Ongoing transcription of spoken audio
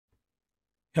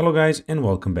Hello guys and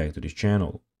welcome back to this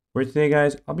channel, where today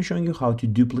guys I'll be showing you how to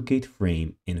duplicate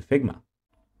frame in Figma.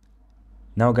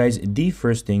 Now guys, the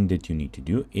first thing that you need to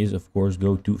do is of course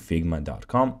go to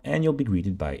figma.com and you'll be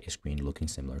greeted by a screen looking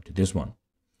similar to this one.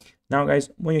 Now guys,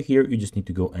 when you're here you just need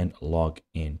to go and log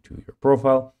into your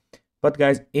profile. But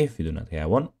guys, if you do not have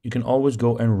one, you can always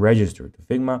go and register to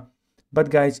Figma. But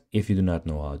guys, if you do not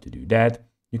know how to do that,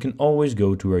 you can always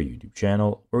go to our YouTube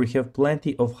channel where we have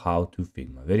plenty of how to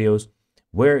Figma videos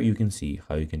where you can see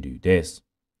how you can do this.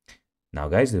 Now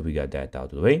guys, that we got that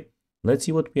out of the way, let's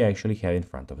see what we actually have in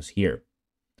front of us here.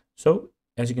 So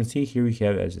as you can see here, we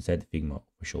have, as I said, Figma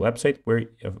official website where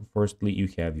firstly you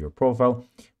have your profile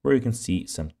where you can see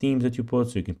some themes that you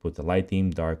put. So you can put a light theme,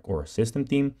 dark, or a system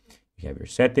theme. You have your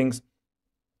settings.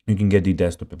 You can get the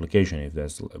desktop application if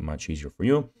that's much easier for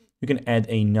you. You can add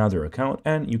another account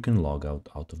and you can log out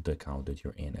of the account that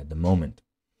you're in at the moment.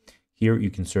 Here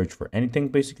you can search for anything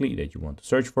basically that you want to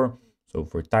search for. So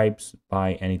for types,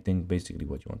 by anything, basically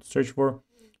what you want to search for.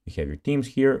 We have your themes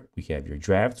here. We have your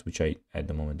drafts, which I at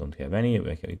the moment don't have any.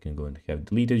 You can go and have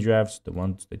deleted drafts, the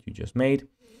ones that you just made.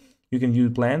 You can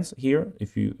view plans here.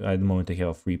 If you at the moment I have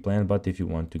a free plan, but if you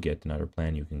want to get another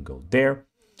plan, you can go there.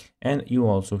 And you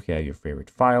also have your favorite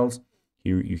files.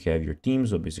 Here you have your theme.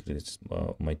 So basically this is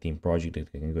my theme project that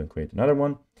I can go and create another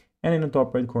one. And in the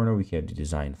top right corner, we have the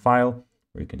design file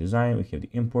where you can design. We have the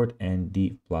import and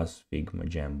the plus Figma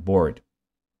Jam board.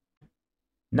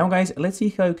 Now guys, let's see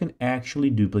how you can actually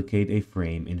duplicate a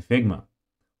frame in Figma.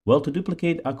 Well, to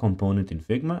duplicate a component in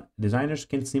Figma, designers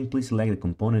can simply select the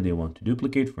component they want to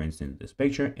duplicate, for instance this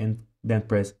picture, and then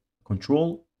press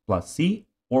Ctrl plus C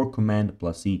or Command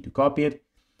plus C to copy it.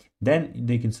 Then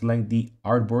they can select the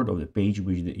artboard of the page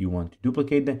which you want to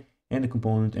duplicate and the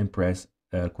component and press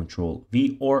Ctrl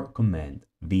V or Command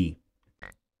V.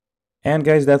 And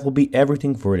guys, that will be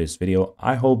everything for this video.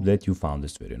 I hope that you found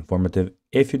this video informative.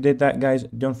 If you did that, guys,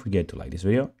 don't forget to like this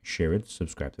video, share it,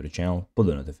 subscribe to the channel, put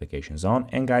the notifications on.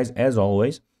 And guys, as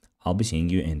always, I'll be seeing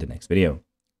you in the next video.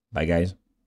 Bye guys.